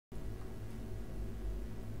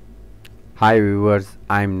Hi viewers,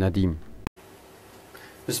 I'm Nadeem.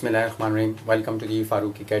 Bismillahirrahmanirrahim. Welcome to the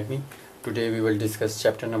Farooq Academy. Today we will discuss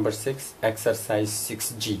chapter number 6, exercise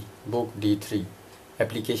 6G, book D3,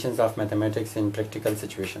 applications of mathematics in practical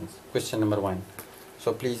situations. Question number 1.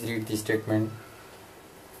 So please read the statement.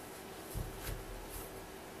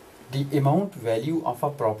 The amount value of a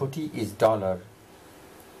property is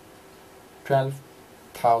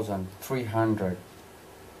 $12,300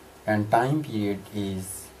 and time period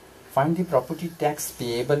is. Find the property tax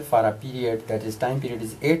payable for a period, that is time period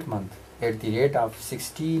is 8 months, at the rate of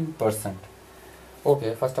 16%.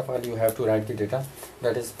 Okay, first of all you have to write the data.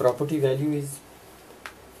 That is property value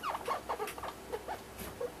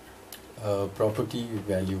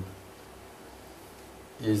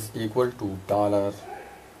is equal to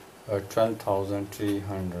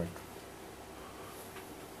 $12,300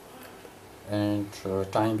 and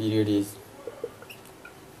time period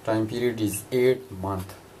is 8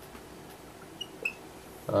 months.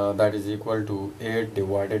 That is equal to 8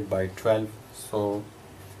 divided by 12, so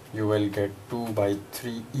you will get 2 by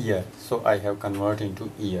 3 years. So I have converted into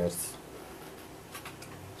years.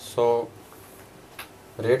 So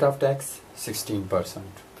rate of tax 16%.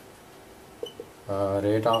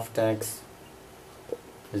 Rate of tax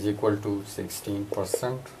is equal to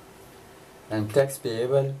 16%, and tax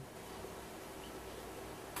payable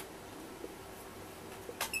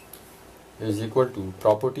is equal to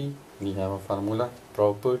property. We have a formula,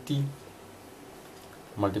 property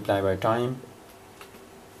multiply by time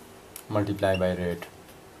multiply by rate.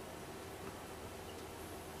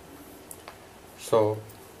 So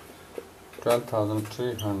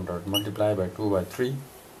 12,300 multiply by 2 by 3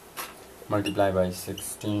 multiply by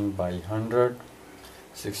 16 by 100.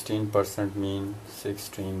 16% means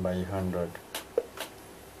 16 by 100.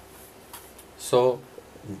 So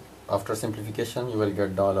after simplification you will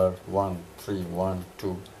get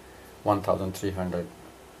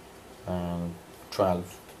 $1,312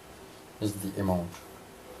 is the amount.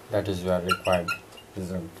 That is your required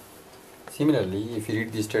result. Similarly, if you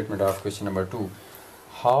read the statement of question number 2,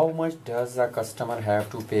 how much does a customer have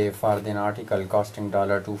to pay for an article costing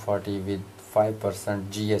 $240 with 5%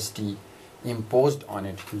 GST imposed on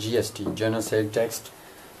it? GST, general sales tax.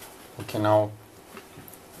 Okay, now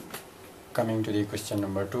coming to the question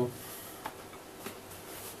number 2.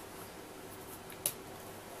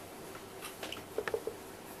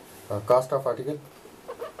 Cost of article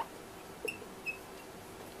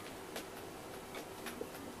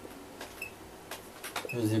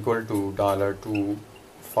is equal to $240,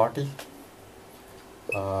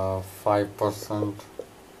 5%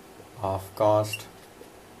 of cost,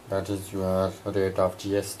 that is your rate of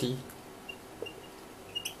GST,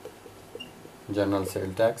 general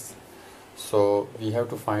sale tax. So we have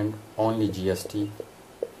to find only GST.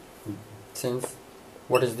 Since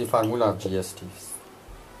what is the formula of GST?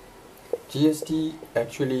 GST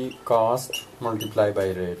actually cost multiplied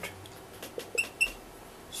by rate.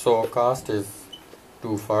 So cost is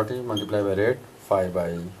 240 multiplied by rate 5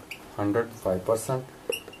 by 100, 5%.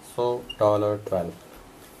 So $12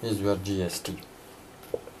 is your GST.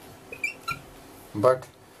 But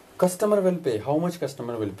customer will pay. How much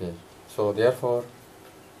customer will pay? So therefore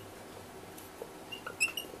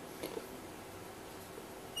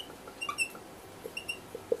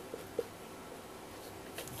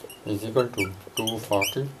is equal to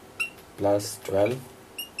 240 plus 12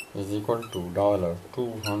 is equal to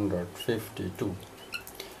 $252.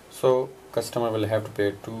 So customer will have to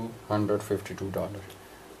pay $252.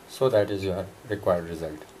 So that is your required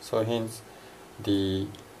result. So hence the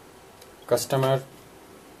customer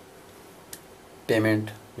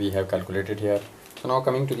payment we have calculated here. So now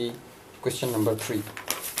coming to the question number 3.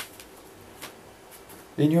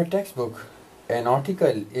 In your textbook, an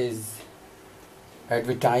article is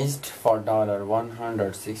advertised for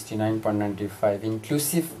 $169.95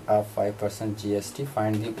 inclusive of 5% GST.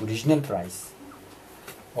 Find the original price.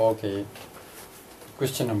 Okay,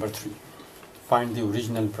 question number 3. Find the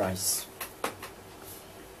original price.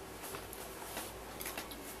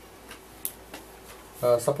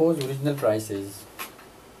 Suppose original price is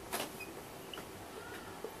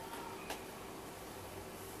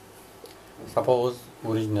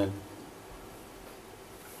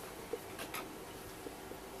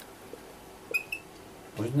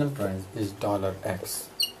original price is $X,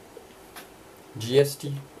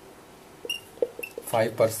 GST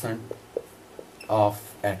 5% of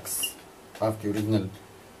X of the original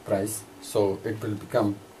price, so it will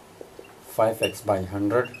become 5x by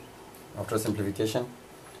 100 after simplification,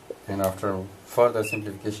 and after further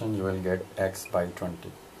simplification you will get x by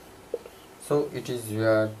 20. So it is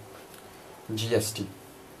your GST.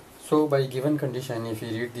 So by given condition, if you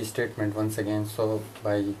read the statement once again, so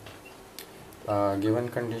by given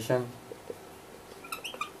condition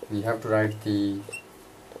we have to write the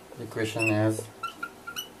equation as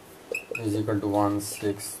is equal to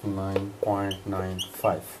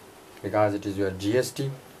 169.95 because it is your GST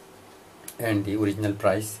and the original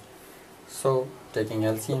price. So taking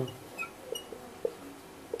LCM,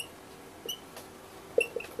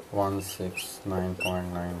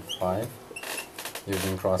 169.95,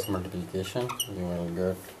 using cross multiplication you will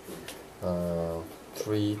get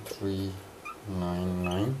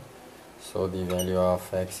 3399. So the value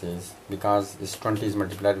of x is, because this 20 is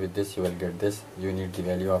multiplied with this, you will get this. You need the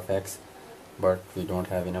value of x, but we don't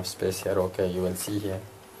have enough space here. Okay, you will see here.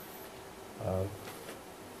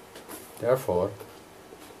 Therefore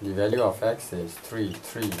the value of x is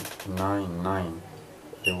 3399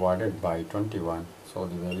 divided by 21. So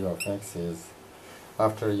the value of x is,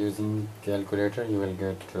 after using calculator, you will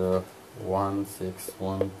get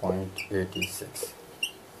 161.86.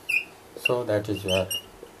 so that is your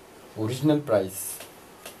original price.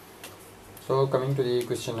 So coming to the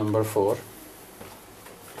question number 4.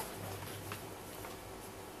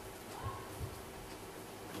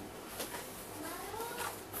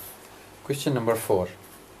 Question number 4.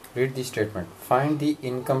 Read the statement. Find the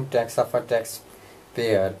income tax of a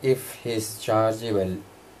taxpayer if his chargeable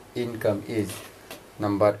income is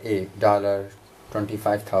number A,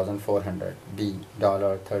 $25,400, B,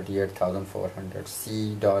 $38,400,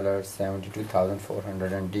 C,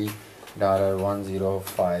 $72,400, and D,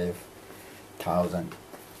 $105,000.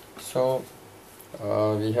 So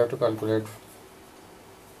we have to calculate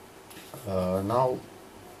now.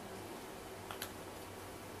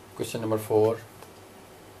 Question number 4.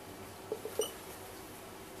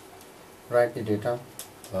 Write the data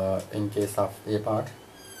in case of A part,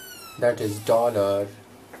 that is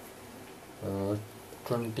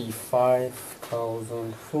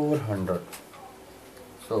 $25,400.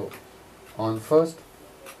 So on first,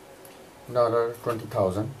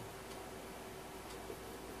 $20,000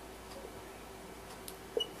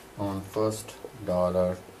 on first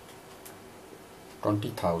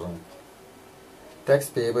 $20,000. Tax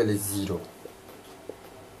payable is 0.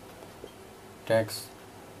 Tax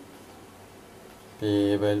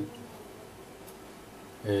payable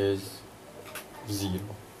is 0.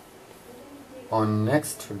 On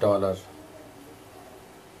next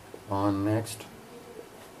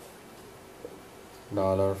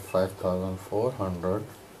 $5,400,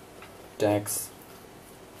 tax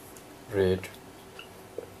rate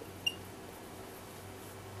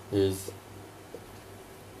is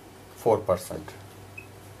 4%.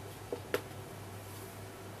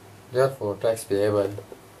 Therefore tax payable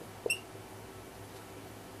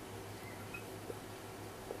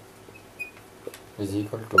is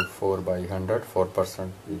equal to 4 by 100,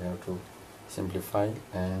 4% we have to simplify,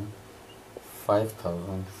 and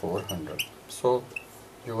 5,400. So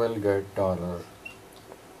you will get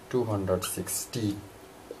 $260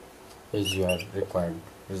 is your required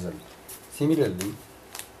result. Similarly,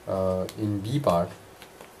 in B part,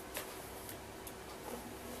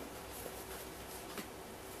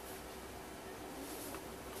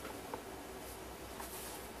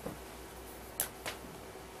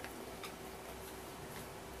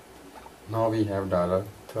 now we have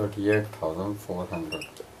 $38,400.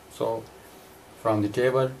 So from the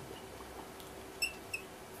table,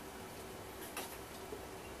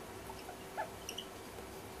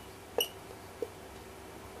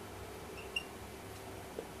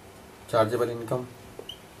 chargeable income,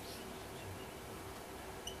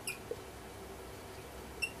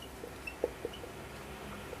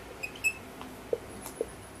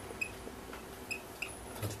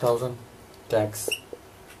 $30,000, tax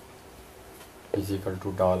is equal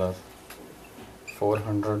to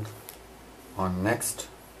 $400. On next,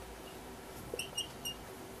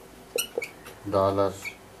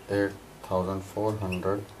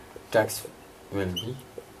 $8,400, tax will be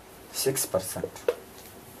 6%.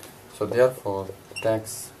 So therefore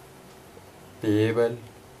tax payable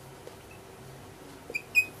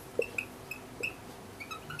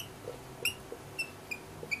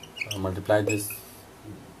multiply this,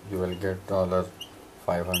 you will get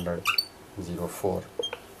 $504.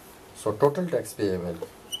 So total tax payable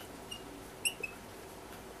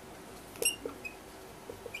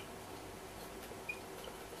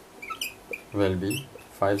will be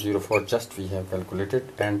 504, just we have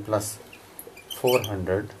calculated, and plus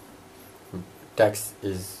 400 tax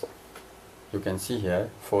is, you can see here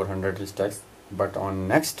 400 is tax, but on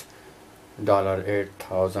next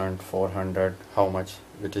 $8,400, how much?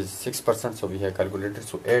 It is 6%, so we have calculated,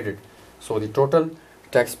 so add it. So the total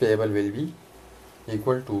tax payable will be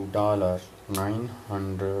equal to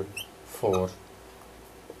 $904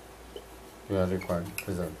 your required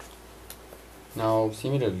result. Now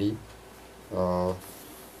similarly,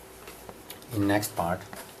 in next part,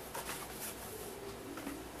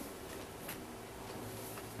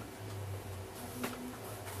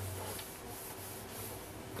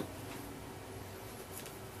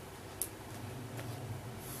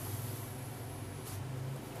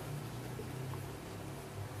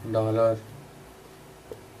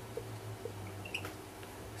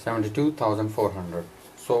 $72,400.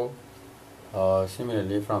 So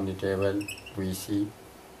similarly from the table we see,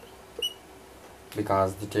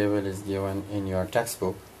 because the table is given in your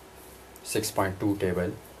textbook 6.2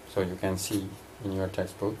 table, so you can see in your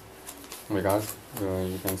textbook, because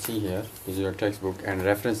you can see here is your textbook and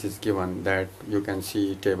reference is given, that you can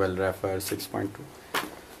see table refer 6.2.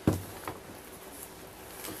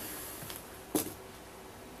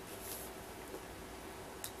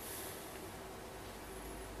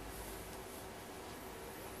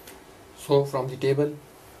 So from the table,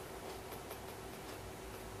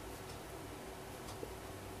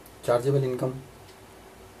 chargeable income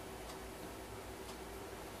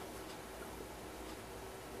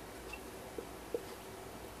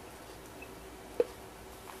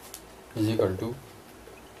is equal to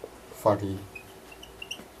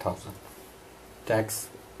 40,000. Tax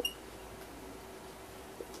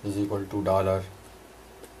is equal to $1,000.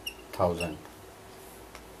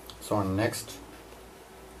 So on next,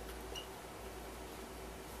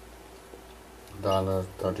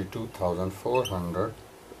 $32,400.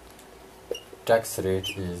 Tax rate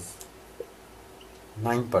is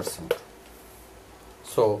 9%.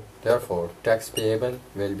 So therefore tax payable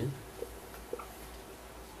will be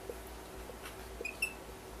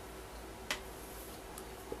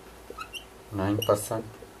 %,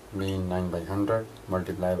 mean 9 by 100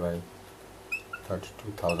 multiply by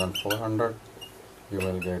 32,400, you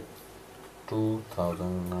will get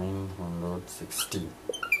 2,960.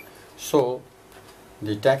 So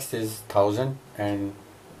the tax is 1,000, and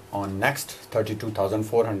on next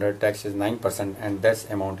 32,400 tax is 9%, and this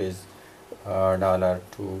amount is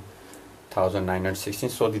 $2,916.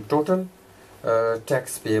 So the total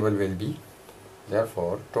tax payable will be,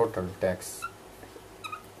 therefore total tax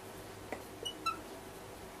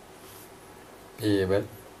payable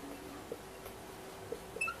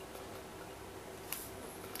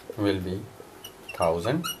will be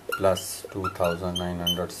 1,000 plus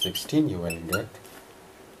 2,916, you will get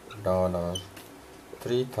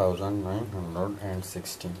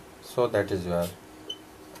 $3,916. So that is your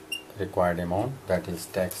required amount, that is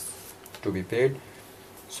tax to be paid.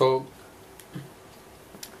 So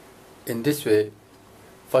in this way,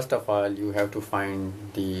 first of all you have to find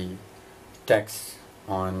the tax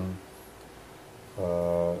on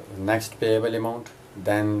next payable amount,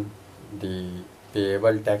 then the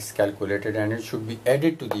payable tax calculated, and it should be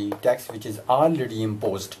added to the tax which is already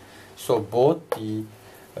imposed. So both the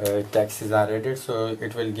taxes are added, so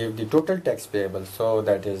it will give the total tax payable, so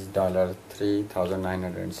that is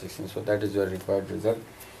 $3,916. so that is your required result.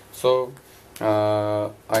 So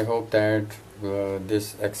I hope that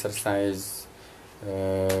this exercise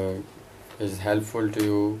is helpful to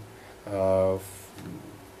you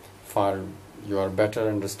for your better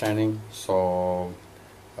understanding. So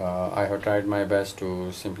I have tried my best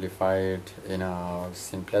to simplify it in a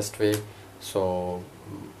simplest way, so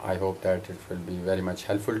I hope that it will be very much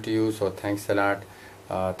helpful to you. So thanks a lot.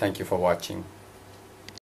 Thank you for watching.